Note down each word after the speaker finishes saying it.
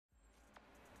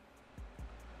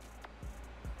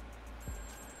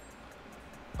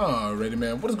Alrighty,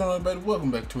 man. What is going on, everybody? Welcome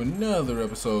back to another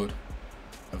episode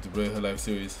of the Bread Her Life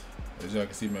series. As y'all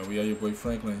can see, man, we are your boy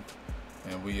Franklin,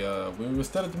 and we're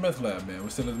still at the meth lab, man. We're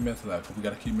still at the meth lab. We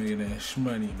gotta keep making that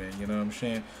money, man. You know what I'm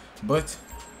saying? But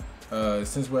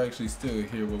since we're actually still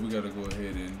here, what we gotta go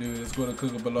ahead and do is go to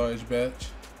cook up a large batch.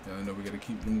 I know we gotta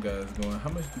keep them guys going.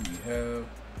 How much do we have?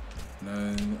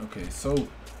 9. Okay, so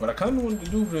what I kind of wanted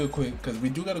to do real quick, because we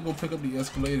do gotta go pick up the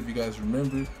Escalade, if you guys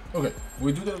remember. Okay,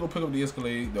 we do gotta go pick up the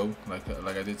Escalade though, like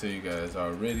I did tell you guys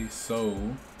already. So,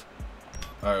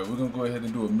 all right, we're gonna go ahead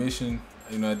and do a mission.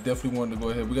 You know, I definitely wanted to go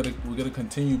ahead. We gotta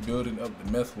continue building up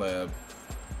the meth lab.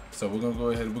 So we're gonna go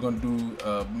ahead. We're gonna do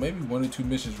maybe 1 or 2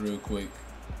 missions real quick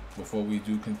before we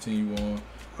do continue on.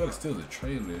 We gotta steal the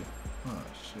trailer. Oh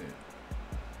shit.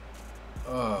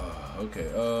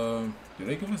 Okay. Did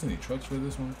they give us any trucks for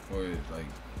this one, or like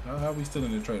how are we still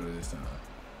in the trailer this time?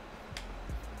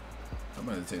 I'm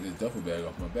gonna take this duffel bag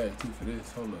off my back too for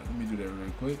this. Hold on, let me do that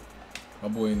real quick. My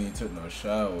boy ain't even took no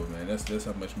shower, man. That's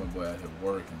how much my boy out here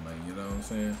working, like, you know what I'm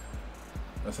saying?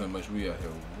 That's how much we out here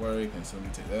working. So let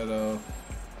me take that off.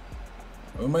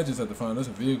 We might just have to find us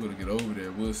a vehicle to get over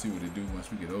there. We'll see what they do once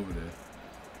we get over there.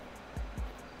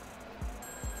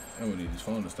 And we need this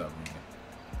phone to stop ringing.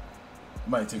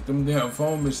 Might take them damn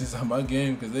phone missions out my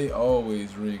game because they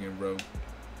always ringing, bro.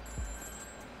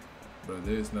 Bro,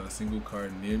 there's not a single car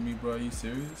near me, bro. Are you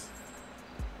serious?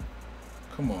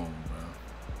 Come on,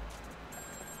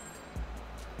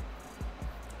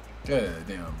 bro. God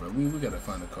damn, bro. We gotta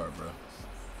find a car, bro.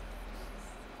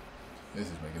 This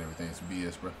is making everything some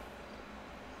BS, bro.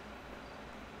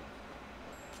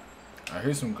 I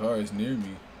hear some cars near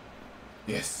me.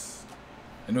 Yes.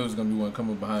 I knew it was gonna be one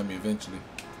coming behind me eventually.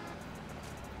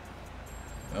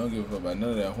 I don't give a fuck about none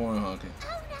of that horn honking.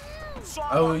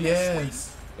 Oh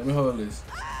yes. Let me hold this.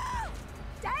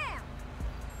 Damn.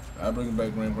 I'll bring it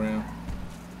back, Ram.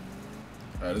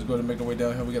 Alright, let's go ahead and make our way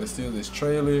down here. We gotta steal this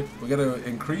trailer. We gotta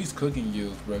increase cooking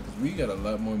yields, bro, because we got a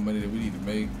lot more money that we need to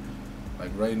make.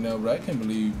 Like right now, bro, I can't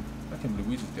believe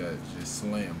we just got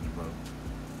slammed, bro.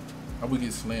 How we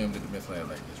get slammed at the meth lab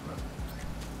like this, bro?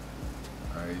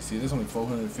 Alright, you see, there's only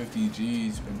 450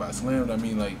 G's, and by slammed I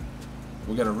mean like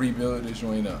we gotta rebuild this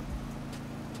joint up.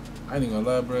 I ain't gonna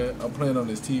lie, bro. I'm playing on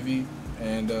this TV,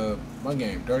 and my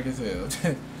game dark as hell.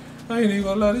 I ain't even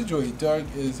gonna lie, this joint dark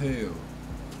as hell.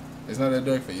 It's not that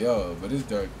dark for y'all, but it's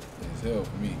dark as hell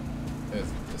for me.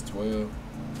 That's 12.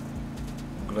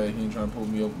 I'm glad he ain't trying to pull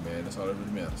me over, man. That's all that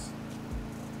really matters.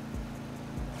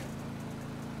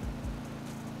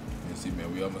 You see,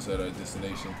 man, we almost at our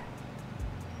destination.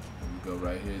 Here we go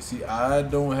right here. See, I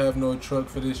don't have no truck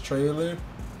for this trailer.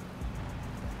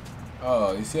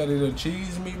 Oh, you see how they done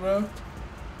cheese me, bro?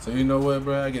 So you know what,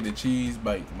 bro? I get the cheese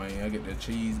bite, man. I get the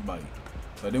cheese bite.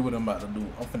 So that's what I'm about to do.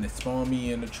 I'm finna spawn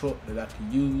me in the truck that I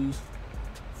can use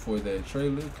for that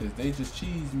trailer, because they just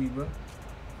cheesed me, bro.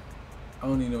 I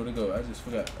don't even know where to go. I just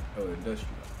forgot. Oh,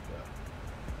 industrial. Yeah.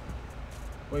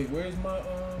 Wait, where's my,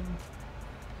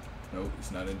 Nope, it's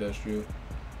not industrial.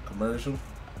 Commercial?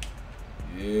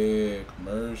 Yeah,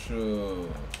 commercial.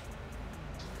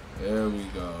 There we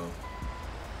go.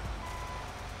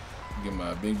 Get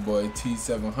my big boy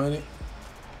T700.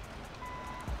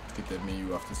 Get that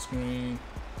menu off the screen.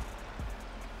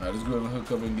 Alright, let's go ahead and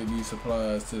hook up and get these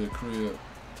supplies to the crib.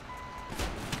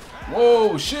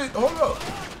 Whoa, shit! Hold up!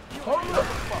 Hold up!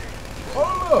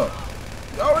 Hold up!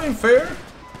 Y'all ain't fair!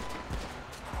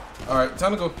 Alright,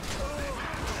 time to go.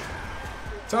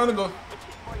 Time to go.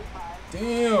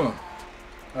 Damn!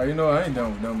 Alright, you know I ain't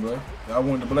done with them, bro. Y'all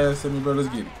wanted to blast at me, bro. Let's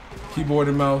get it. Keyboard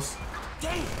and mouse.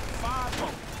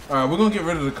 Alright, we're gonna get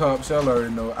rid of the cops. Y'all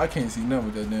already know. I can't see nothing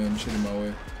with that damn shit in my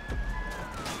way.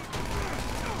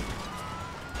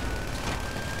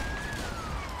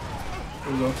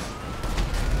 Here we go.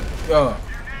 Yeah.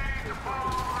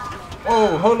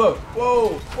 Oh, hold up. Whoa,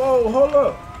 whoa, hold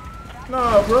up.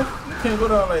 Nah, bro. You can't go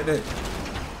down like that.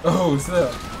 Oh,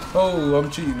 snap. Oh, I'm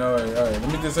cheating. Alright, alright.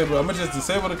 Let me disable. I'm gonna just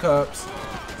disable the cops.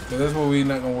 Cause that's what we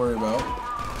not gonna worry about.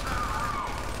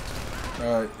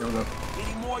 Alright, here we go.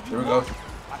 Here we go.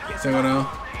 Single down.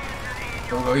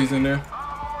 There we go, he's in there.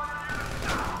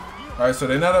 Alright, so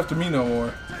they're not after me no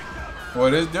more. Well,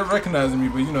 they're recognizing me,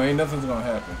 but you know, ain't nothing's gonna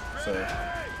happen. So,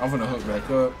 I'm gonna hook back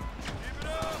up.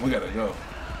 We gotta go.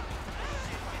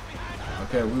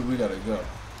 Okay, we gotta go.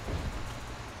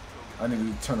 I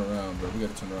need to turn around, bro. We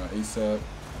gotta turn around ASAP.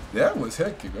 That was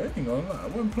hectic, I ain't gonna lie. I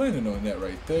wasn't planning on that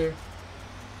right there.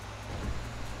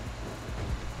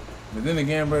 But then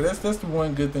again, bro, that's the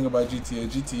one good thing about GTA.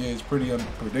 GTA is pretty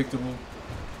unpredictable.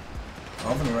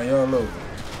 I'm gonna run y'all over.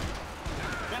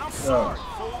 Man, I'm sorry,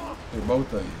 fool. Hey,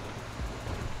 both of you.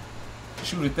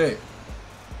 Shoot at that.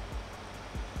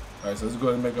 Alright, so let's go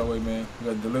ahead and make our way, man. We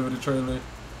gotta deliver the trailer.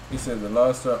 He said the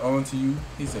lost are on to you.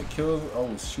 He said kill.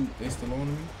 Oh shoot, they still on to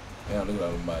me? Damn, look at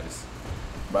all them bodies.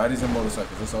 Bodies and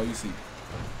motorcycles, that's all you see.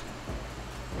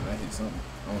 Man, I hit something.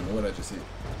 I don't know what I just hit.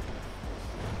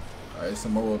 Alright,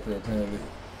 some more up here apparently.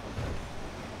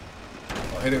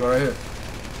 Oh, here they go right here.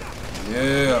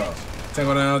 Yeah.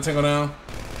 Tango down, tango down.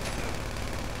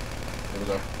 There we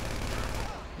go.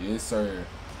 Yes, sir.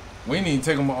 We ain't even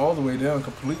take them all the way down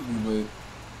completely, but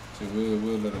shit,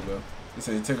 we'll let it go. They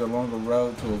say take a longer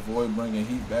route to avoid bringing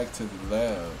heat back to the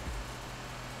lab.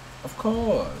 Of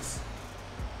course.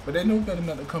 But they know better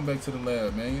not to come back to the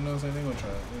lab, man. You know what I'm saying? They're gonna try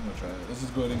it. They're gonna try it. Let's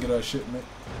just go ahead and get our shipment.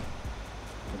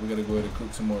 We gotta go ahead and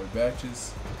cook some more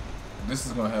batches. This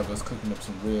is gonna have us cooking up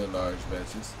some real large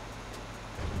batches.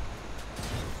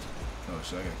 Oh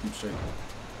shit, I gotta keep straight.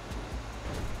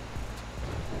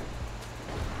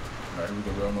 Alright, here we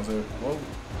go, we're almost there. Whoa.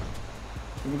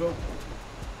 Here we go.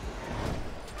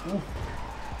 Ooh.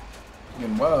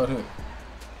 Getting wild here.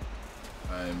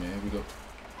 Alright, man, here we go.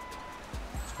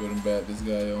 Let's go ahead and bat this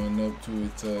guy on up to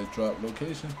its drop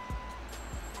location.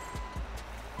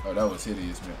 Oh, that was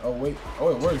hideous, man. Oh, wait. Oh,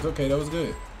 it worked. Okay, that was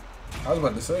good. I was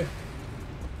about to say.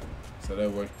 So that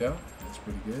worked out. That's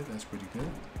pretty good. That's pretty good.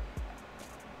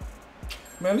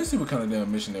 Man, let's see what kind of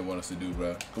damn mission they want us to do,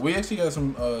 bro. We actually got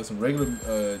some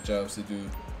regular jobs to do.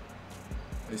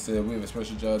 They said we have a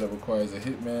special job that requires a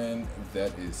hitman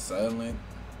that is silent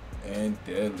and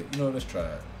deadly. You know, let's try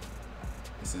it.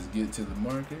 It says get to the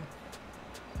market.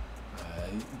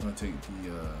 Alright, we're gonna take the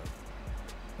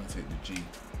G.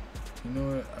 You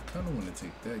know what? I kind of want to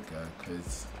take that guy,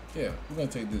 cause yeah, we're gonna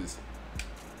take this.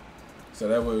 So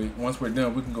that way, once we're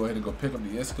done, we can go ahead and go pick up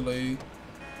the Escalade.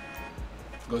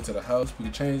 Go to the house, we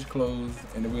can change clothes,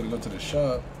 and then we're gonna go to the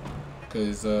shop,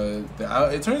 cause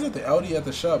it turns out the Audi at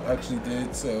the shop actually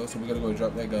did sell, so we gotta go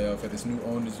drop that guy off at his new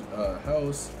owner's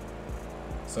house.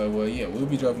 So yeah, we'll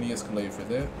be dropping the Escalade for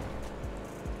that.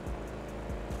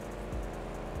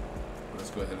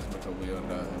 Let's go ahead and make our way on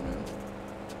down here, man.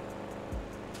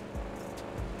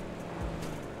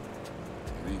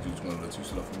 These dudes going a little too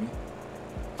slow for me.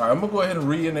 Alright, I'm gonna go ahead and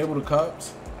re-enable the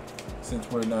cops since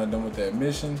we're not done with that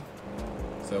mission.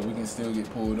 So we can still get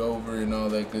pulled over and all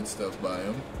that good stuff by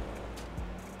him.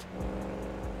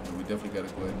 But we definitely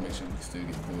gotta go ahead and make sure we can still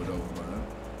get pulled over by him.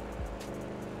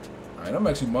 Alright, I'm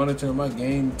actually monitoring my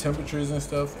game temperatures and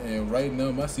stuff, and right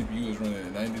now my CPU is running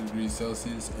at 90 degrees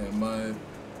Celsius and my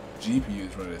GPU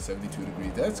is running at 72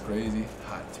 degrees. That's crazy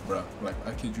hot, bro. Like,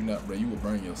 I kid you not, bro. You will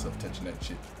burn yourself touching that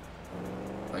shit.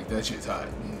 Like, that shit's hot.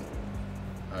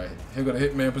 Alright, here go the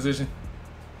hitman position.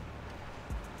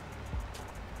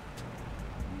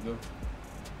 Here we go.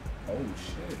 Oh,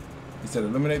 shit. He said,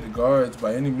 eliminate the guards.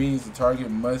 By any means, the target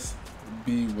must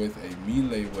be with a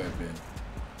melee weapon.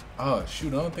 Oh,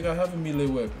 shoot. I don't think I have a melee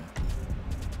weapon.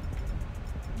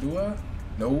 Do I?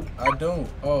 Nope, I don't.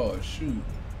 Oh, shoot.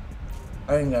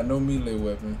 I ain't got no melee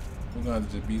weapon. We're gonna have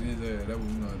to just beat his ass. That's what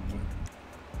we're gonna do.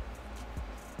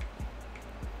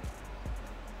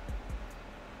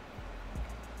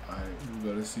 Alright, we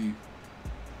gotta see.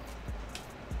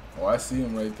 Oh, I see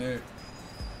him right there.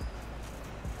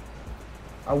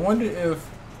 I wonder if.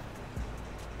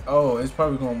 Oh, it's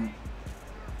probably gonna.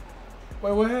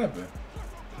 Wait, what happened?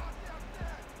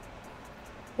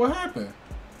 What happened?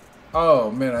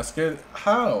 Oh man, I scared.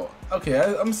 How? Okay,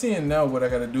 I'm seeing now what I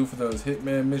gotta do for those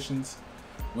hitman missions.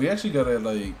 We actually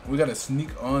gotta we gotta sneak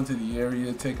onto the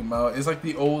area, take them out. It's like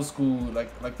the old school,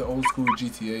 like the old school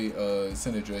GTA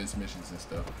San Andreas missions and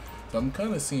stuff. So I'm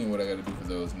kind of seeing what I gotta do for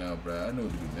those now, bruh. I know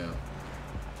what to do now.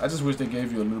 I just wish they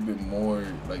gave you a little bit more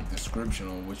description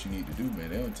on what you need to do, man.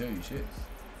 They don't tell you shit.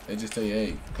 They just tell you,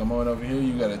 hey, come on over here.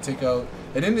 You gotta take out,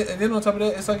 and then on top of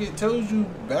that, it's like it tells you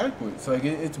backwards. Like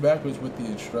it's backwards with the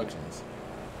instructions.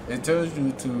 It tells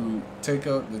you to take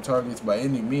out the targets by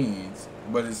any means,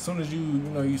 but as soon as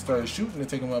you start shooting to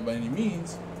take them out by any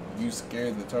means, you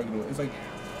scared the target. It's like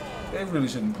they really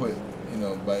shouldn't put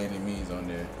by any means on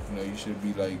there. You should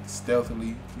be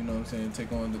stealthily. You know what I'm saying?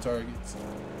 Take on the targets,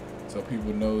 so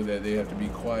people know that they have to be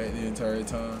quiet the entire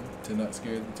time to not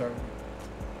scare the target.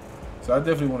 So I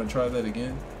definitely want to try that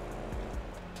again,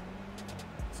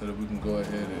 so that we can go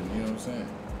ahead and, you know what I'm saying,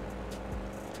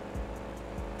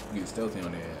 get stealthy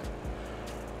on their ass.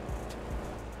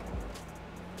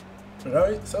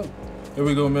 Alright, so here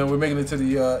we go, man. We're making it to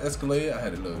the Escalade. I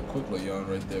had a quick little yawn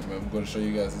right there, man. I'm going to show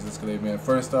you guys this Escalade, man.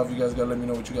 First off, you guys got to let me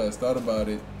know what you guys thought about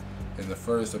it in the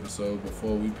first episode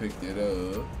before we picked it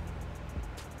up.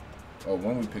 Or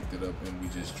when we picked it up and we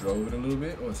just drove it a little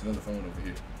bit. Oh, it's another phone over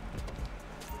here.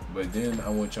 But then I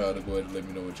want y'all to go ahead and let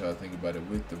me know what y'all think about it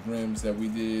with the rims that we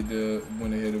did.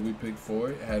 Went ahead and we picked for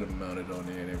it. Had them mounted on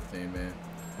there and everything, man.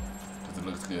 Cause it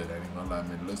looks good. I ain't gonna lie,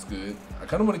 man. It looks good. I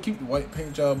kind of want to keep the white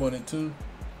paint job on it too,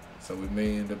 so we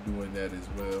may end up doing that as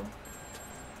well.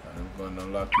 I'm going to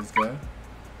unlock this guy.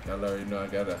 Y'all already know I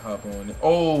gotta hop on it.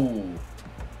 Oh,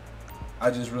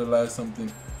 I just realized something.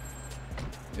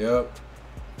 Yep,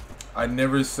 I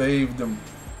never saved them.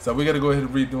 So we got to go ahead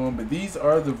and redo them. But these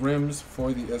are the rims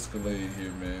for the Escalade here,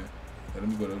 man. Let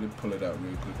me pull it out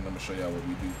real quick, and I'm going to show y'all what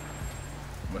we do.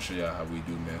 I'm going to show y'all how we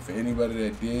do, man. For anybody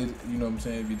that did, you know what I'm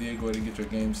saying, if you did go ahead and get your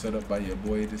game set up by your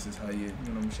boy, this is how you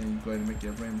know what I'm saying, you go ahead and make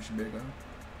your rim machine back on.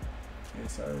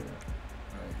 Yes, sir. Alright,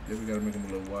 then we got to make them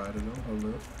a little wider, though.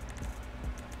 Hold up.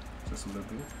 Just a little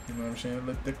bit. You know what I'm saying? A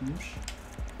little thick loose.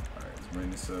 Alright, let's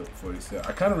bring this up 47.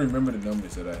 I kind of remember the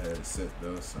numbers that I had set,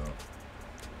 though, so...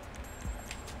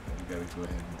 we gotta go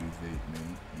ahead and do that,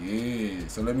 man. Yeah.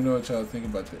 So let me know what y'all think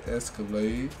about the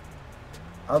Escalade.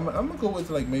 I'm gonna go with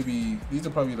like maybe these are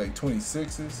probably like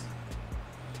 26s.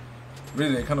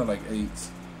 Really, they're kind of like 8s.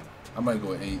 I might go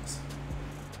with 8s.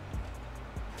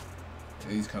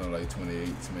 These kind of like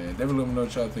 28s, man. Definitely let me know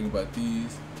what y'all think about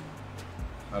these.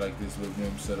 I like this little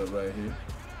rim setup right here.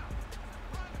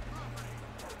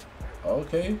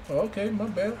 Okay, okay, my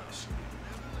bad.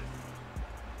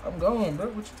 I'm going, bro.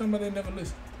 What you talking about? They never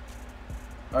listen.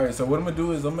 Alright, so what I'm going to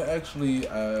do is I'm going to actually,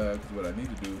 cause what I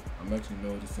need to do, I'm actually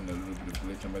noticing a little bit of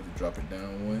glitch. I'm going to drop it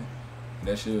down one.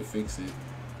 That should fix it.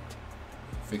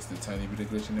 Fix the tiny bit of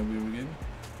glitching that we were getting.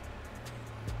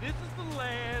 This is the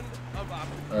land of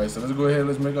opportunity. Alright, so let's go ahead.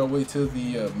 Let's make our way to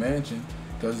the mansion.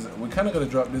 Because we're kind of going to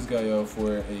drop this guy off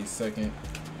for a second.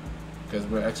 Because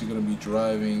we're actually going to be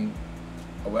driving.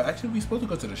 Oh, well, actually, we're supposed to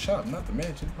go to the shop, not the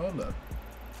mansion. Hold up.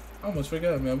 I almost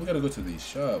forgot, man. We got to go to the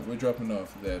shop. We're dropping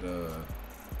off that,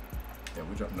 yeah,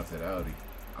 we're dropping off that Audi.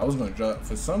 I was going to drop,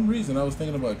 for some reason, I was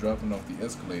thinking about dropping off the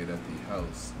Escalade at the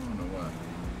house. I don't know why.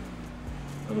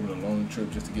 That would have been a long trip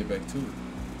just to get back to it.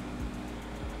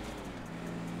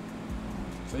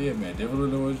 So yeah, man,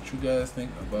 definitely know what you guys think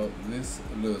about this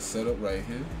little setup right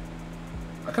here.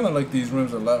 I kind of like these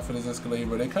rims a lot for this Escalade,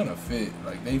 but they kind of fit.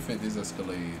 Like, they fit this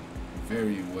Escalade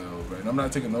very well, right? And I'm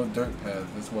not taking no dirt path.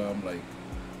 That's why I'm, like,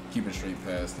 keeping straight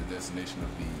past the destination of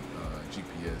the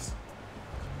GPS.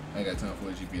 I ain't got time for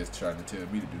a GPS trying to tell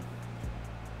me to do.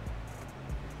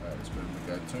 Alright, let's go ahead and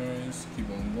make our turns. Keep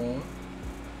on going.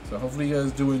 So hopefully you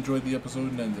guys do enjoy the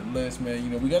episode nonetheless, man. You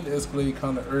know, we got the Escalade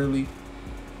kind of early. You know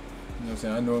what I'm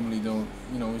saying? I normally don't,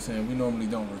 you know what I'm saying? We normally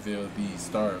don't reveal the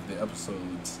star of the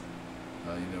episodes,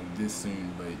 you know, this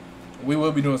soon. But we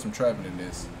will be doing some trapping in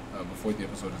this before the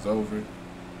episode is over.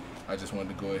 I just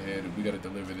wanted to go ahead and we got to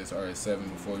deliver this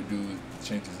RS7 before we do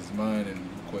changes his mind and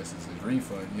requests his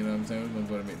refund. You know what I'm saying? We're going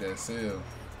to go and make that sale.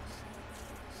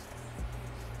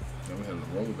 Then we have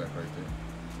the rollback right there.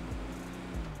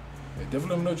 Yeah, definitely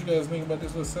let me know what you guys think about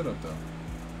this little setup though.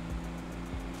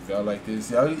 If y'all like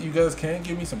this, you guys can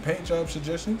give me some paint job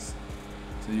suggestions.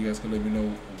 So you guys can let me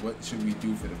know what should we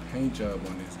do for the paint job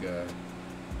on this guy.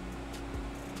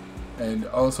 And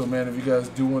also, man, if you guys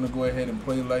do want to go ahead and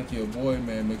play like your boy,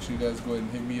 man, make sure you guys go ahead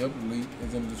and hit me up. The link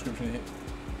is in the description. Make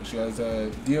sure you guys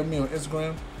DM me on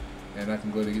Instagram, and I can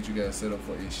go ahead and get you guys set up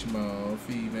for a small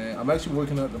fee, man. I'm actually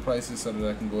working out the prices so that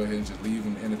I can go ahead and just leave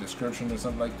them in the description or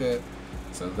something like that.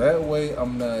 So that way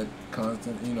I'm not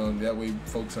constant, you know, that way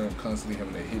folks aren't constantly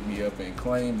having to hit me up and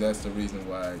claim. That's the reason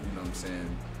why, you know what I'm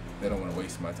saying, they don't want to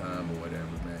waste my time or whatever,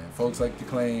 man. Folks like to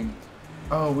claim,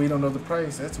 oh, we don't know the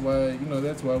price. That's why, you know,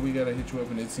 that's why we got to hit you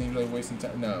up and it seems like wasting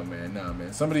time. Nah,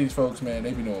 man. Some of these folks, man,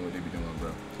 they be knowing what they be doing,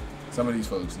 bro. Some of these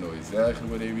folks know exactly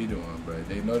what they be doing, bro.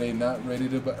 They know they not ready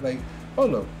to buy. Like,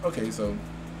 hold up. Okay, so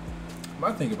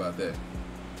my thing about that,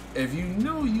 if you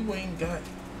know you ain't got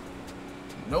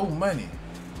no money,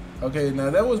 okay, now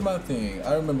that was my thing.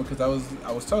 I remember because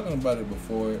I was talking about it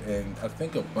before, and I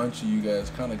think a bunch of you guys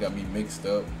kind of got me mixed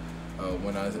up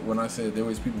when I said there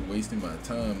was people wasting my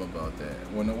time about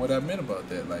that. What I meant about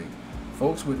that, like,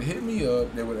 folks would hit me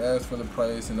up, they would ask for the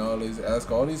price and all this,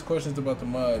 ask all these questions about the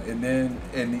mod, and then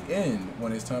in the end,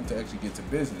 when it's time to actually get to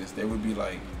business, they would be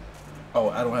like, oh,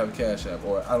 I don't have a cash app,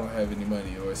 or I don't have any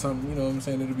money, or something, you know what I'm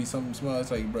saying? It'll be something small.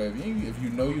 It's like, bro, if you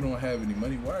know you don't have any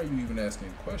money, why are you even asking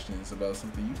questions about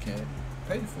something you can't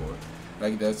pay for?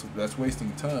 Like, that's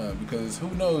wasting time, because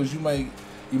who knows, you might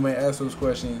ask those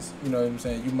questions, you know what I'm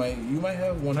saying? You might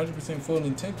have 100% full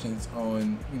intentions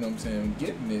on, you know what I'm saying,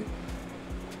 getting it,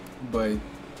 but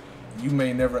you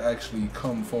may never actually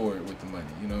come forward with the money,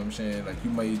 you know what I'm saying? Like, you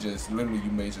may just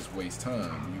waste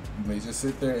time. You may just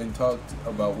sit there and talk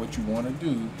about what you want to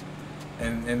do,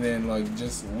 and then like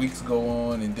just weeks go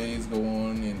on and days go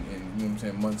on and you know what I'm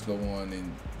saying, months go on,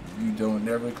 and you don't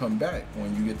never come back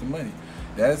when you get the money.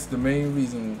 That's the main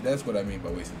reason. That's what I mean by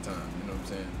wasting time. You know what I'm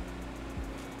saying?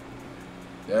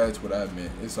 That's what I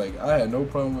meant. It's like I had no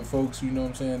problem with folks. You know what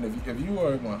I'm saying? If you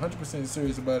are 100%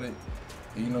 serious about it,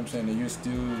 you know what I'm saying, and you're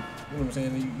still, you know what I'm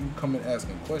saying, you come in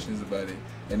asking questions about it,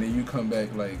 and then you come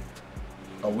back like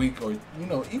a week or, you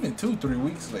know, even 2-3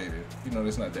 weeks later, you know,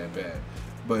 that's not that bad.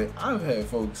 But I've had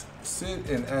folks sit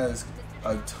and ask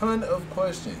a ton of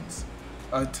questions,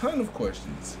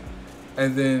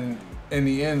 and then in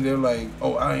the end they're like,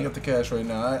 oh, I ain't got the cash right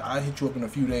now. I hit you up in a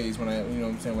few days when I, you know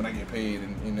what I'm saying, when I get paid,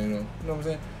 and you know what I'm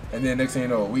saying. And then next thing you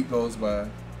know, a week goes by,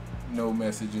 no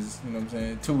messages, you know what I'm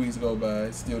saying. 2 weeks go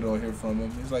by, still don't hear from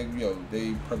them. It's like, yo,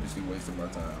 they purposely wasted my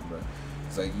time, bro.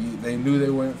 It's like they knew they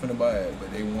weren't finna buy it,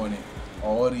 but they wanted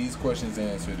all these questions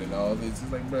answered and all this. It's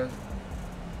like, bro,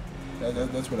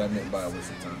 that's what I meant by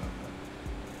wasting time.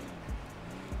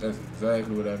 That's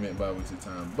exactly what I meant by wasting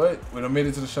time. But when I made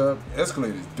it to the shop,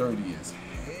 Escalade is dirty as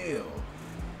hell.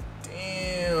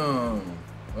 Damn.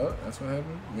 Well, that's what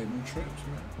happened. Making trips,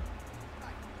 man.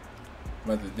 I'm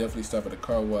about to definitely stop at the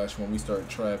car wash when we start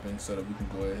trapping so that we can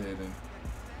go ahead and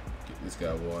get this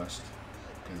guy washed.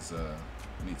 Because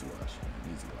he needs to wash. He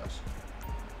needs to wash.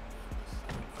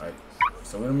 Alright.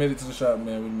 So we made it to the shop,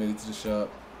 man. We made it to the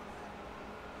shop.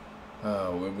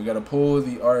 We got to pull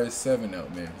the RS7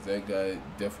 out, man. Because that guy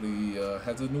definitely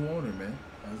has a new owner, man.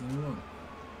 Has a new owner.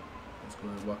 Let's go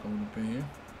ahead and walk on up in here.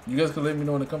 You guys can let me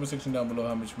know in the comment section down below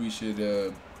how much we should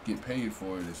get paid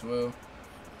for it as well.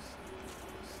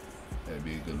 That'd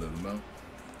be a good little amount.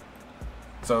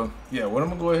 So, yeah, what I'm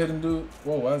going to go ahead and do...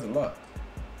 Whoa, why is it locked?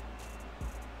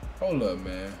 Hold up,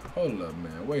 man. Hold up,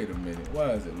 man. Wait a minute. Why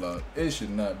is it locked? It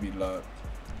should not be locked.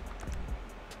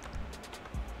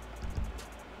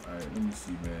 Alright, let me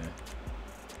see, man.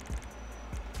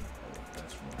 Oh,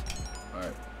 that's wrong.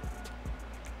 Alright.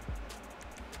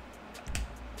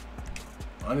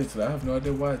 Honestly, I have no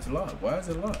idea why it's locked. Why is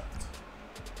it locked?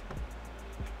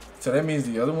 So that means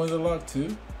the other ones are locked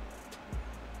too?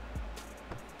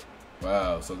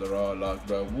 Wow, so they're all locked,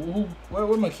 bro.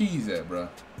 Where my keys at, bro?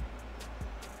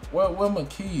 Where my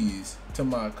keys to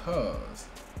my cars?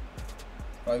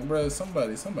 Like, bro,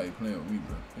 somebody playing with me,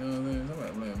 bro. You know what I'm saying?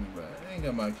 Somebody playing with me, bro. I ain't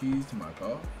got my keys to my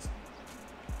cars.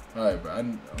 Alright, bro.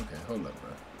 Okay, hold up,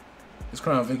 bro. This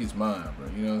Crown Vic is mine, bro.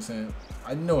 You know what I'm saying?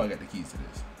 I know I got the keys to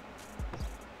this.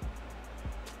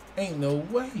 Ain't no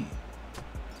way.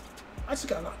 I just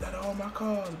got locked out of all my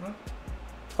cars, bro.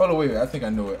 Hold on, wait. I think I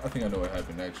know it. I think I know what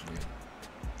happened actually.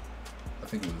 I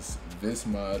think it was this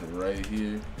mod right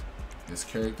here. This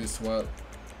character swap.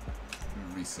 Let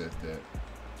me reset that.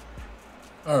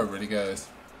 Alrighty, guys.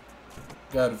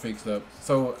 Got it fixed up.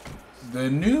 So the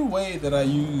new way that I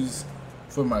use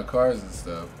for my cars and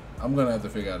stuff, I'm gonna have to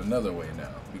figure out another way now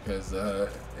because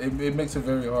it makes it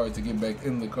very hard to get back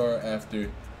in the car after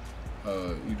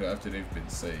you know, after they've been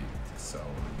saved. So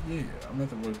yeah, I'm gonna have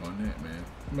to work on that, man.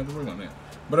 I'm gonna have to work on that.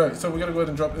 But alright, so we gotta go ahead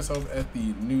and drop this off at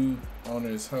the new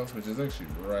owner's house, which is actually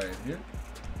right here.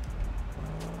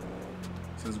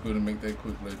 So let's go ahead and make that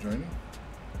quick little journey.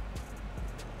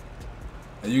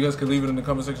 And you guys can leave it in the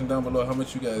comment section down below how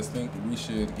much you guys think we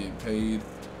should get paid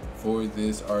for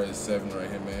this RS7 right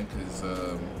here, man. Cause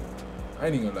I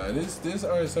ain't even gonna lie, this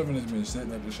RS7 has been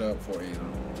sitting at the shop for a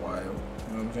while.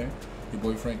 You know what I'm saying? Your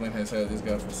boy Franklin has had this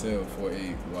guy for sale for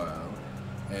a while,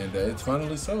 and it's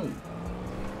finally sold.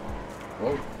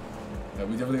 Whoa! Now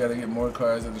we definitely got to get more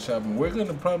cars at the shop, and we're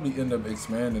gonna probably end up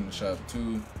expanding the shop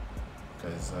too,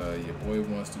 because your boy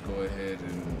wants to go ahead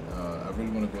and I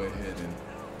really want to go ahead and,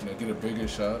 you know, get a bigger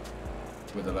shop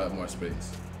with a lot more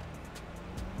space.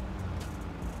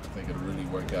 I think it'll really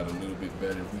work out a little bit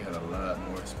better if we had a lot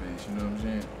more space. You know what I'm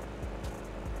saying?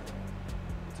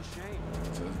 It's a shame.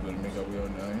 So let's go ahead and make our way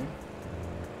on down here.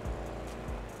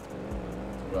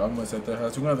 We're almost at the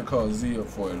house. We're gonna have to call Z up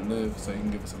for a lift so he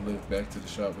can give us a lift back to the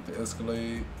shop with the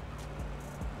Escalade.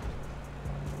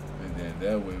 And then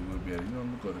that way we'll be able to, you know,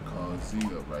 I'm gonna go to call Z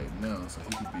up right now so he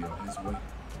can be on his way.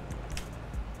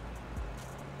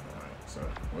 Alright, so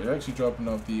we're actually dropping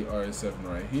off the RS7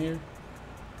 right here.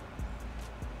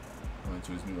 Going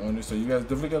to his new owner. So you guys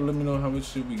definitely gotta let me know how much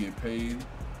should we get paid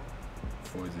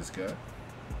for this guy.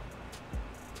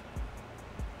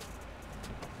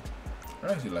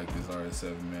 I actually like this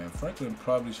RS7, man. Franklin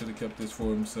probably should have kept this for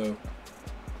himself.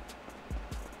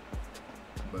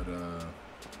 But,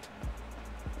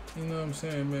 you know what I'm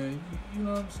saying, man? You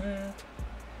know what I'm saying?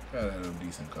 Gotta have them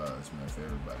decent cars, man, for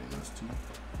everybody else, too.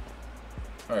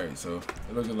 Alright, so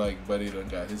it looking like Buddy done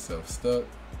got himself stuck.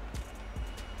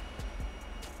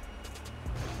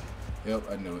 Yep,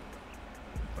 I knew it.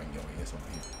 Bring your ass over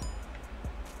here.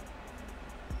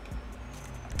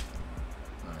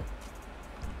 Alright.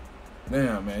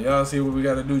 Damn, man. Y'all see what we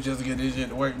gotta do just to get this shit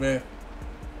to work, man?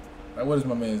 Like, what is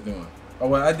my man's doing? Oh,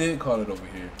 well, I did call it over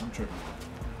here. I'm tripping.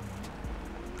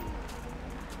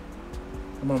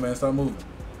 Come on, man. Stop moving.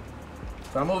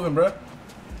 Stop moving, bruh.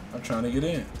 I'm trying to get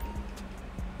in.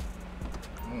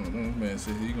 Man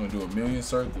said he's gonna do a million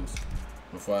circles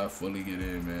before I fully get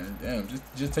in, man. Damn,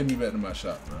 just take me back to my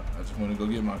shop, bro. I just want to go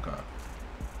get my car.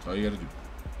 That's all you gotta do.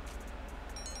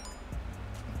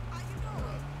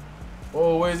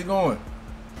 Oh, where's he going?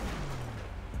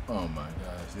 Oh my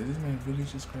gosh, did this man really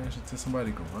just crash into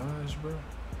somebody's garage, bro?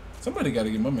 Somebody gotta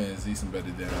give my man Z some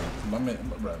better down.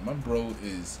 My bro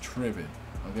is tripping.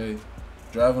 Okay,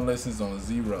 driving lessons on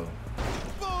 0.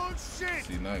 Bullshit!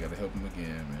 See, now I gotta help him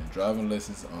again, man. Driving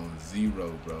lessons on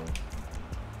 0, bro.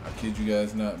 I kid you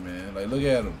guys not, man. Like, look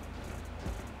at him.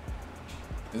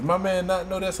 Does my man not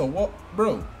know that's a wall,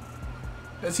 bro?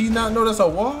 Does he not know that's a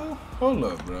wall? Hold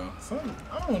up, bro.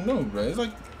 I don't know, bro. It's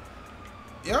like,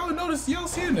 y'all notice, y'all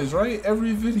seeing this, right?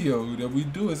 Every video that we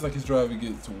do, it's like his driving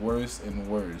gets worse and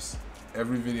worse.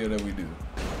 Every video that we do.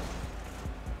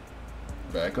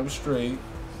 Back up straight.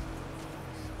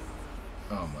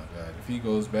 Oh my god, if he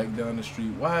goes back down the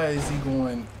street, why is he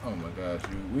going? Oh my gosh,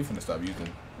 dude, we finna stop using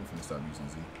Z.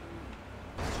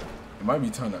 It might be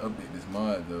time to update this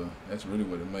mod though. That's really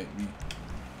what it might be.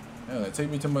 Yeah, take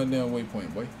me to my damn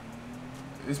waypoint, boy.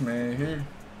 This man here,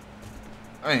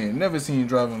 I ain't never seen you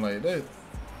driving like that.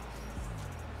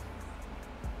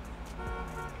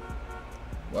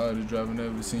 Why the driving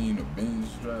never seen a Benz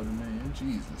driving, man?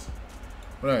 Jesus.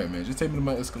 But alright, man, just take me to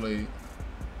my Escalade.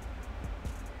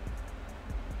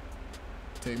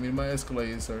 Take me to my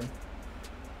Escalade, sir.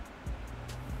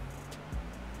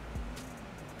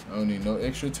 I don't need no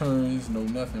extra turns, no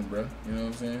nothing, bruh. You know what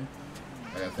I'm saying?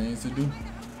 I got things to do.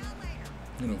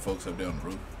 You know, folks up there on the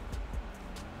roof.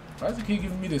 Why does it keep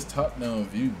giving me this top-down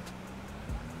view?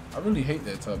 I really hate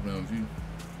that top-down view.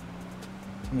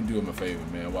 I'm gonna do him a favor,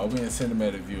 man. While we're in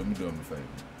cinematic view, I'm gonna do him a favor.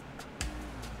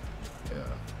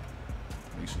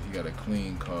 Yeah. Make sure he got a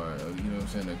clean car. You know what I'm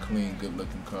saying? A clean,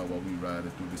 good-looking car while we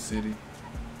riding through the city.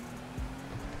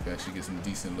 Actually get some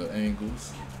decent little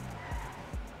angles.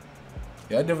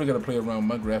 Yeah, I definitely gotta play around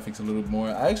with my graphics a little more.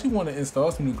 I actually want to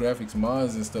install some new graphics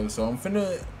mods and stuff, so I'm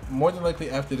finna, more than likely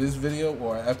after this video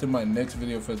or after my next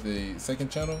video for the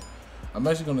second channel, I'm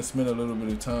actually gonna spend a little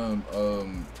bit of time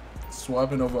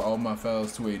swapping over all my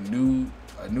files to a new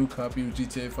copy of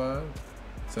GTA 5,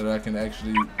 so that I can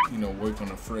actually, you know, work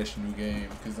on a fresh new game,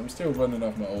 because I'm still running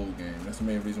off my old game. That's the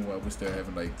main reason why we're still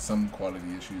having like some quality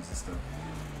issues and stuff.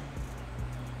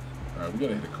 Alright, we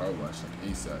gotta hit the car wash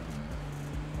like ASAP, man.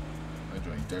 That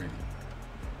joint dirty.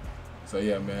 So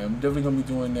yeah, man, I'm definitely gonna be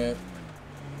doing that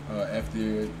after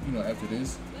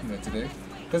this, today.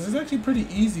 Because it's actually pretty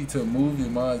easy to move your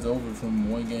mods over from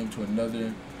one game to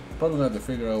another. Probably gonna have to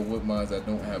figure out what mods I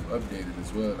don't have updated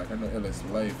as well. Like I know LS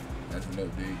Life has an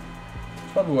update.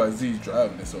 It's probably why Z's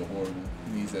driving is so horrible.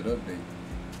 He needs that update.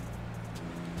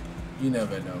 You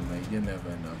never know, man. You never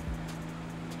know.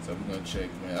 So we're gonna check,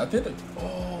 man. I did it.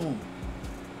 Oh,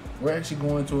 we're actually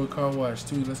going to a car wash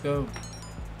too. Let's go.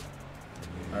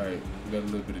 All right, we got a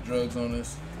little bit of drugs on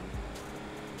us.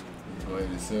 Let's go ahead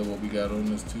and sell what we got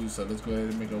on us too. So let's go ahead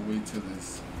and make our way to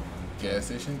this gas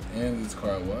station and this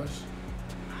car wash.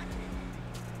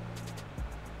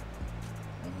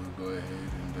 And we'll go ahead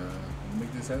and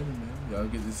make this happen, man. Y'all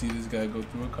get to see this guy go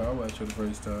through a car wash for the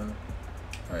first time.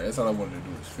 All right, that's all I wanted to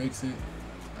do is fix it.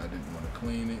 I didn't want to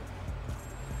clean it.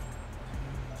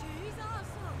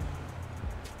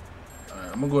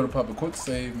 I'm gonna go to pop a quick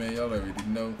save, man. Y'all already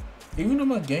know. Even though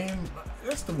my game,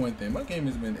 that's the one thing. My game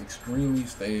has been extremely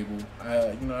stable.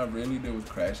 I rarely deal with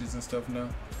crashes and stuff now,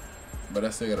 but I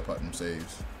still gotta pop them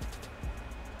saves.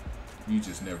 You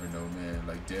just never know, man.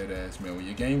 Like dead ass, man. When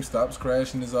your game stops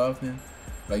crashing as often,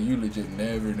 like you legit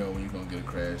never know when you're gonna get a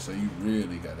crash. So you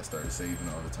really gotta start saving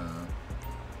all the time.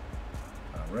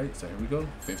 All right, so here we go.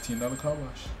 $15 car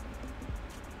wash.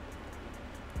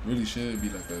 Really should be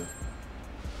like a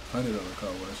 $100 car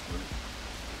wash, but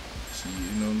see,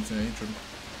 you know what I'm saying? Tripping.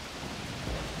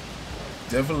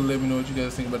 Definitely let me know what you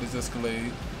guys think about this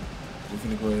Escalade. We're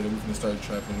finna go ahead and we're finna start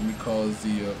trapping. Let me call Z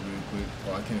up real quick.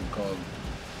 Oh, I can't even call him.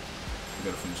 We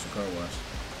gotta finish the car wash.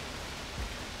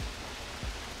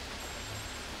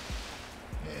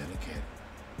 Yeah, look at it.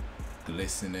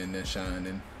 Glistening and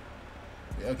shining.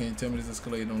 Y'all can't tell me this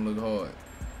Escalade don't look hard.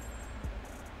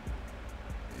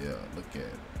 Yeah, look at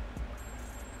it.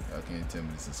 Y'all can't tell me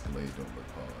this Escalade don't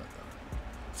look hard.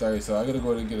 Sorry, so I gotta go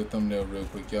ahead and get a thumbnail real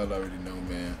quick. Y'all already know,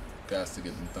 man. Got to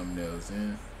get them thumbnails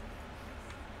in.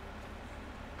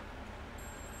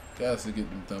 Got to get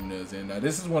them thumbnails in. Now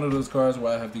this is one of those cars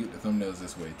where I have to get the thumbnails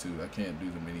this way too. I can't do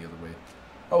them any other way.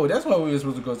 Oh, that's why we were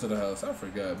supposed to go to the house. I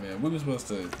forgot, man. We were supposed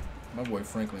to. My boy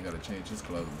Franklin got to change his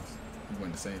clothes. We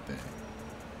went the same thing.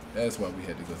 That's why we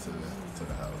had to go to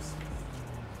the house.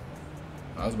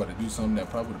 I was about to do something that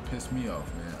probably would have pissed me off,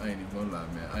 man. I ain't even gonna lie,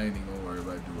 man. I ain't even gonna worry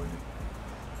about doing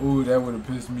it. Ooh, that would have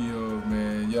pissed me off,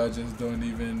 man. Y'all just don't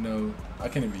even know. I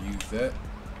can't even use that.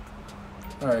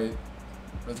 Alright.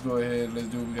 Let's go ahead. Let's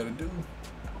do what we gotta do.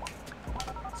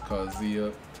 Let's call Z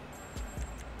up.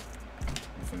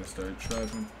 We're finna start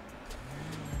trapping.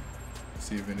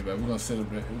 See if anybody. We're gonna sit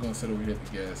over here at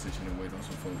the gas station and wait on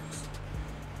some folks.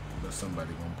 But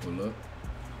somebody gonna pull up.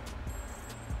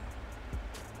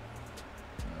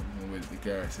 We're gonna wait at the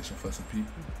gas station for some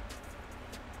people.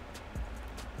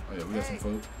 Oh yeah, we got some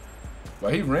folks.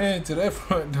 Well, he ran to that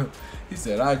front door. He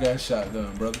said, "I got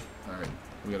shotgun, brother." All right,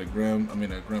 we got a gram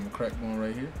of crack going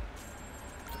right here.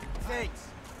 Thanks.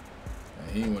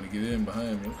 He didn't want to get in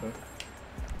behind me. Okay.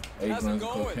 8 grams of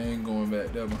cocaine going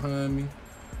back there behind me.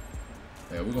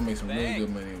 Yeah, we're gonna make some really good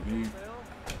money over here.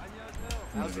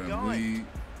 How's it going? Weed.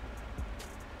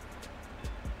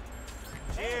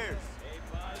 Cheers.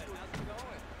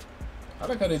 I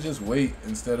like how they just wait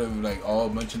instead of like all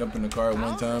bunching up in the car at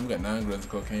one time. We got 9 grams of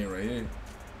cocaine right here.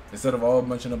 Instead of all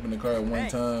bunching up in the car at one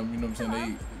time, you know what I'm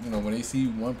saying? They, when they see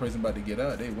one person about to get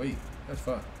out, they wait. That's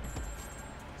fine.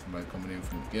 Somebody coming in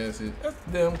from the gas station. That's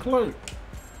the damn clerk.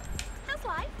 How's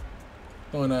life?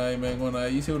 Going on, man. Going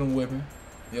on. You see what I'm whipping?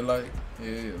 You like? Yeah.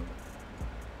 Alright,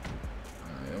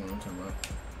 that's what I'm talking about.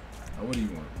 Oh, what do you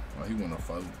want? Oh, he want a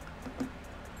 4.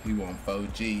 He want 4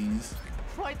 G's.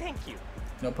 Why, thank you.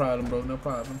 No problem, bro. No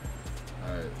problem.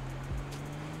 Alright.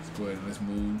 Let's go ahead and let's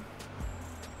move.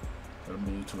 Gotta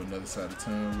move to another side of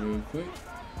town real quick.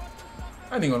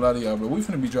 I ain't gonna lie to y'all, bro. We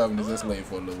finna be driving this Escalade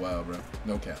for a little while, bro.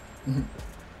 No cap.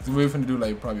 So we're finna do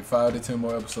like probably 5 to 10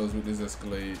 more episodes with this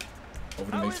Escalade over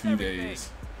the next few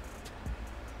days.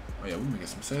 Oh yeah, we making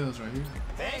some sales right here.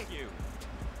 Thank you.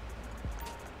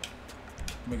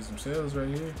 Making some sales right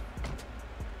here.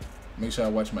 Make sure I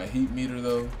watch my heat meter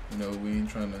though. You know, we ain't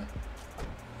trying to.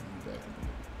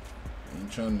 I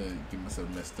ain't trying to get myself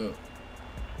messed up.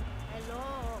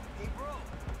 Hello. Hey, bro.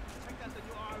 Check out the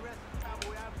new RS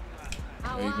Cowboy Avenue last night.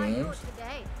 How Hey, are you Grams.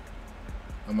 today?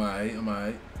 I'm alright. I'm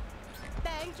alright.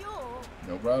 Thank you.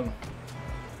 No problem.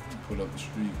 Pull up the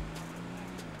street.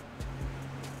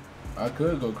 I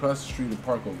could go across the street and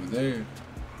park over there.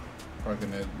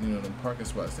 Parking that, them parking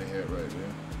spots they had right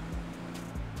there.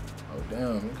 Oh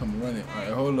damn, they come running. Alright,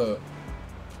 hold up.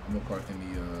 I'm gonna park in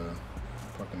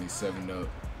the 7-Up.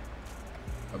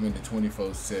 I'm in the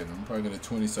 24/7. I'm parking the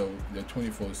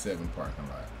 24/7 parking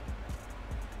lot.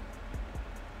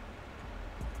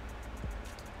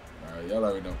 Alright, y'all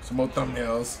already know. Some more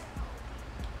thumbnails.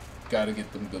 Gotta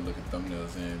get them good looking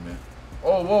thumbnails in, man.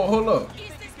 Oh, whoa, hold up.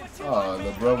 Oh,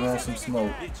 the bro wants some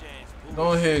smoke.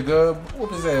 Go ahead, girl.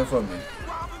 Whoop his ass for me.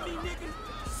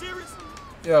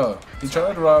 Yeah, he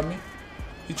tried to rob me.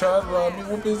 He tried to rob me.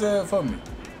 Whoop his ass for me.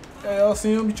 Hey, y'all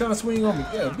see him? He trying to swing on me.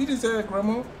 Yeah, beat his ass,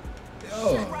 grandma.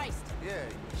 Yo.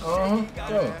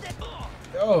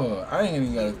 Yo, I ain't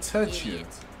even gotta touch you.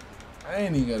 I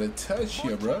ain't even gotta touch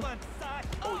you, bro.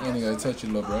 I ain't even gotta touch you,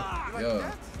 little bro.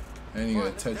 Yo. I ain't even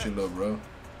gotta touch you, little bro.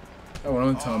 That's what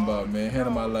I'm talking about, man.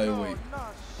 Handle my lightweight.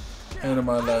 Handle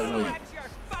my lightweight.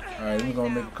 Alright, we're gonna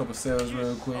make a couple sales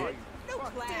real quick.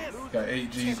 Got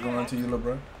 8 G's going to you, little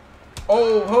bro.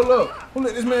 Oh, hold up. Who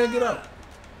let this man get out?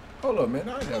 Hold up, man.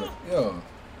 I gotta. Yo.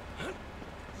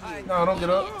 No, don't get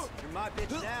up. You're my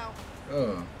bitch now.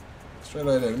 Yo. Straight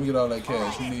like that. Let me get all that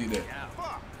cash. You need that.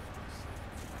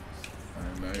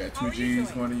 Alright, man. I got 2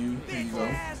 G's going to you. Here you go.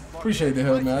 Appreciate the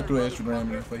help, man. I threw an extra gram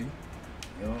in there for you.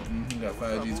 Yo, you got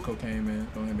 5 G's cocaine, man.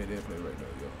 Go ahead and make that play right there,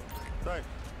 yo. Thanks.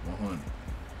 100.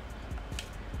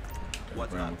 Got a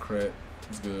gram of crack.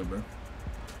 It's good, bro.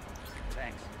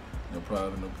 Thanks. No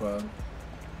problem, no problem.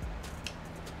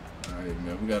 Alright,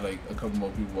 man. We got like a couple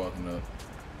more people walking up.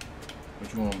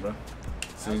 What you want, bro?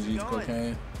 6 G's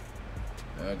cocaine?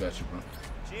 Yeah, I got you, bro.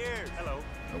 Cheers. Hello.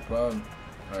 No problem.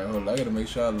 Alright, hold on. I gotta make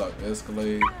sure I lock the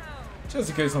Escalade. Just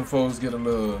in case some folks get a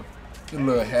little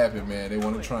happy, man. They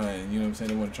want to try and, you know what I'm saying?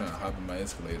 They want to try and hop in my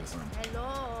Escalade or something.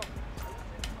 Hello.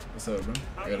 What's up, bro?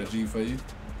 I got a G for you.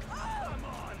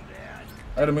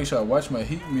 I gotta make sure I watch my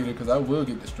heat meter because I will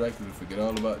get distracted and forget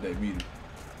all about that meter.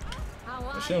 How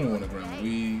are I she only you want a gram of today?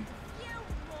 weed.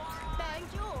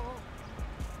 Thank you.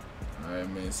 Alright,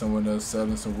 man. Someone else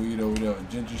selling some weed over there on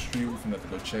Ginger Street. We're gonna have to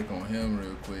go check on him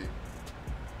real quick.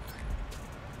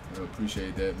 I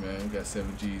appreciate that, man. We got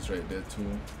 7 G's right there too.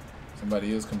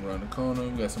 Somebody else coming around the corner.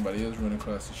 We got somebody else running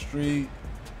across the street.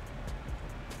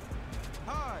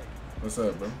 Hi. What's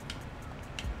up, bro?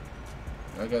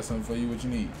 I got something for you. What you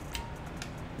need?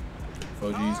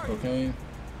 4 G's cocaine.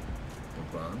 No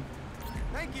problem.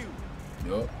 Thank you.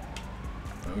 Yup.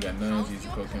 We got 9 G's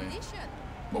of cocaine.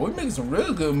 But we making some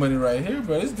real good money right here,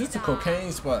 bro. This a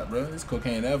cocaine spot, bro. This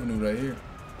Cocaine Avenue right here.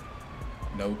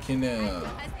 No kidding.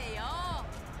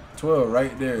 12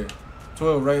 right there.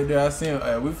 12 right there. I see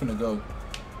him. We finna go.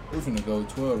 We finna go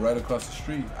 12 right across the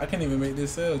street. I can't even make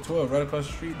this sell. 12 right across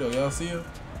the street though. Y'all see him?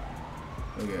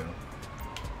 Look at him.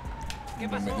 I'm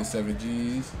gonna make this 7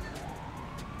 G's.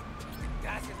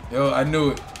 Yo, I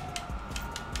knew it.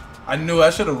 I knew I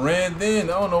should have ran then.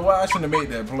 I don't know why I shouldn't have made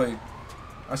that play.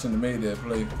 I shouldn't have made that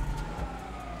play.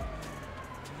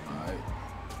 Alright.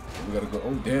 We gotta go.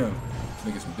 Oh, damn. Let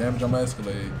me get some damage on my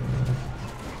Escalade.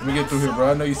 Let me get through here,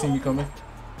 bro. I know you see me coming.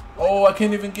 Oh, I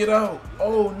can't even get out.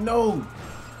 Oh, no.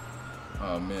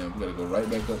 Oh, man. We gotta go right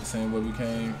back up the same way we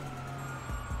came.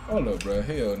 Hold up, bro.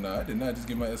 Hell nah. I did not just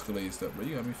get my Escalade stuff, bro.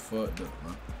 You got me fucked up,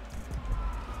 man.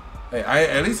 Hey,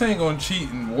 at least I ain't gonna cheat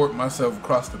and warp myself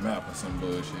across the map or some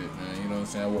bullshit, man. You know what I'm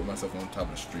saying? I warp myself on top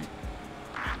of the street.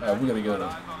 Alright, we gotta get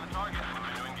up.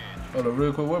 Hold up,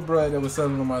 real quick. What bro that was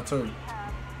selling on my turf?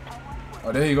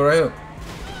 Oh, there you go, right here.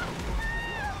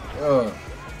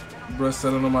 Bro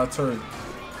selling on my turf.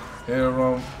 Hell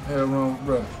wrong with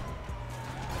bro.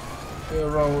 Hell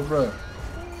wrong with bro.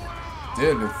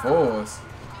 Deadly force.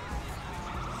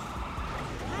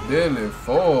 Deadly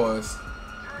force.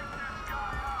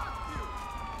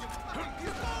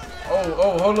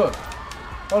 Oh, hold up.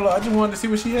 Hold up, I just wanted to see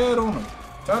what she had on her.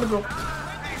 Time to go.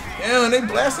 Damn, they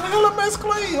blasting the hell up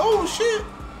Escalade. Oh, shit.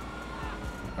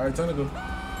 Alright, time to go.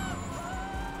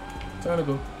 Time to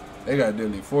go. They got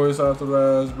Deadly Force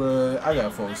authorized, bro. I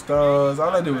got 4 stars.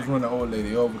 All I did was run the old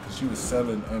lady over because she was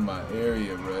selling in my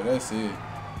area, bro. That's it.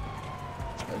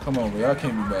 Like, come on, bro. Y'all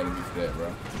can't be mad at me for that,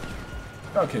 bro.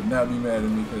 Y'all cannot be mad at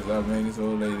me because I ran this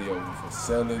old lady over for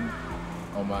selling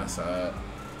on my side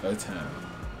of town.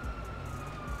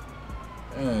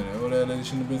 Man, that old lady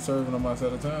shouldn't have been serving on my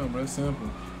side of town, bro. It's simple.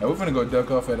 Hey, we're finna go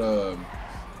duck off at our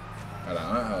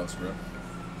aunt house, bro.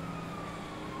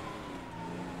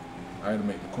 I had to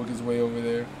make the quickest way over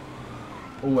there.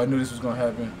 Oh, I knew this was gonna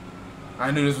happen.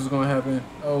 I knew this was gonna happen.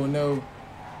 Oh no.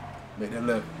 Make that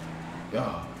left.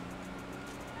 Yo.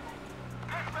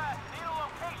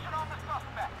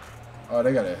 Oh,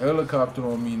 they got a helicopter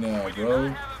on me now,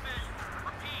 bro.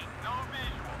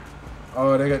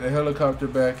 Oh, they got the helicopter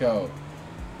back out.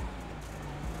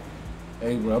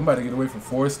 Hey, bro, I'm about to get away from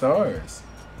 4 stars.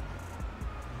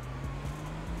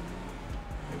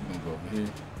 Okay, we're gonna go over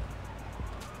here.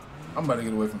 I'm about to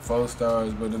get away from 4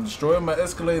 stars, but I'm destroying my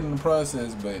Escalade in the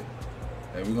process. But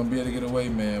hey, we're gonna be able to get away,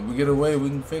 man. We get away, we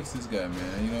can fix this guy,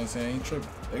 man. You know what I'm saying? Ain't tripping.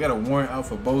 They got a warrant out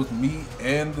for both me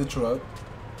and the truck.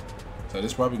 So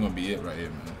this probably gonna be it right here,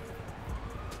 man.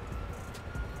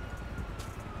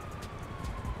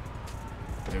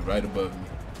 They're right above me.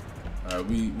 Alright,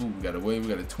 we got away. We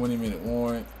got a 20-minute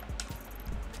warrant.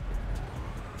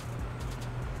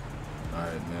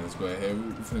 Alright, man, let's go ahead.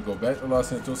 We're finna go back to Los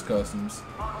Santos Customs.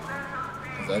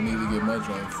 Because I need to get my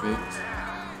joint fixed.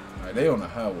 Alright, they on the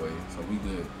highway, so we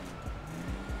good.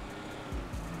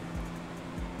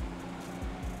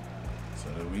 So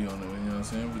that we on the way, you know what I'm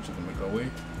saying? We're just gonna make our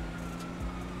way.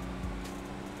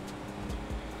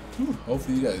 Whew,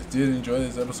 hopefully you guys did enjoy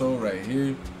this episode right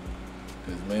here.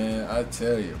 Because, man, I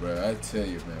tell you,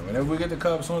 man, whenever we get the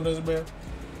cops on us, bro,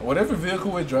 whatever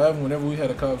vehicle we're driving, whenever we had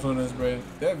the cops on us, bro,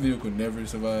 that vehicle never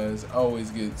survives.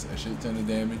 Always gets a shit ton of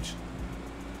damage.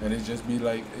 And it just be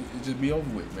like, it just be over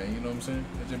with, man. You know what I'm saying?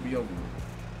 It just be over with.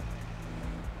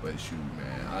 But shoot,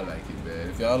 man, I like it, man.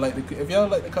 If y'all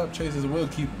like the cop chases, we'll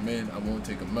keep them, man. I won't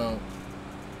take them out.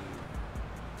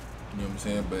 You know what I'm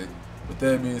saying? But with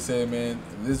that being said, man,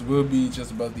 this will be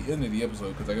just about the end of the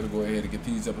episode because I gotta go ahead and get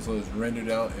these episodes rendered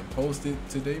out and posted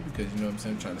today because, you know what I'm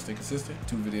saying, I'm trying to stay consistent,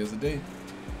 2 videos a day.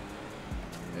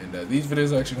 And these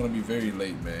videos are actually gonna be very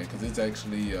late, man, because it's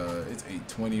actually it's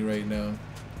 8:20 right now,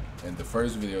 and the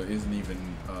first video isn't even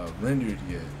rendered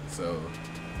yet. So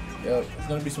yeah, it's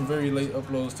gonna be some very late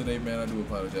uploads today, man. I do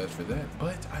apologize for that,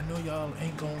 but I know y'all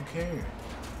ain't gonna care.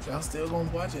 Y'all still gonna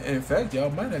watch it, and in fact, y'all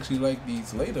might actually like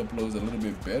these late uploads a little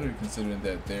bit better, considering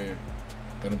that they're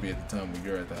gonna be at the time when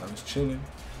you're at the house chilling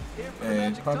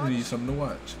and probably need something to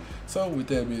watch. So with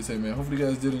that being said, man, hopefully you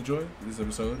guys did enjoy this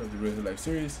episode of the Red Hood Life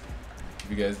series.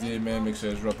 If you guys did, man, make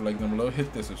sure to drop a like down below,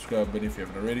 hit that subscribe button if you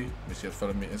haven't already. Make sure to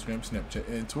follow me on Instagram, Snapchat,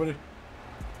 and Twitter.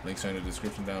 Links are in the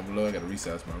description down below. I gotta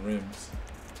resize my rims.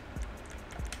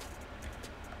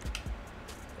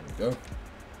 go.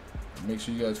 Make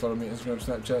sure you guys follow me on Instagram,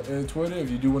 Snapchat, and Twitter.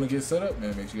 If you do want to get set up,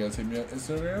 man, make sure you guys hit me on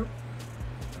Instagram.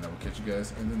 And I will catch you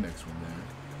guys in the next one, man.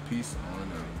 Peace on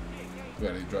out. We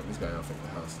gotta drop this guy off at the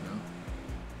house now.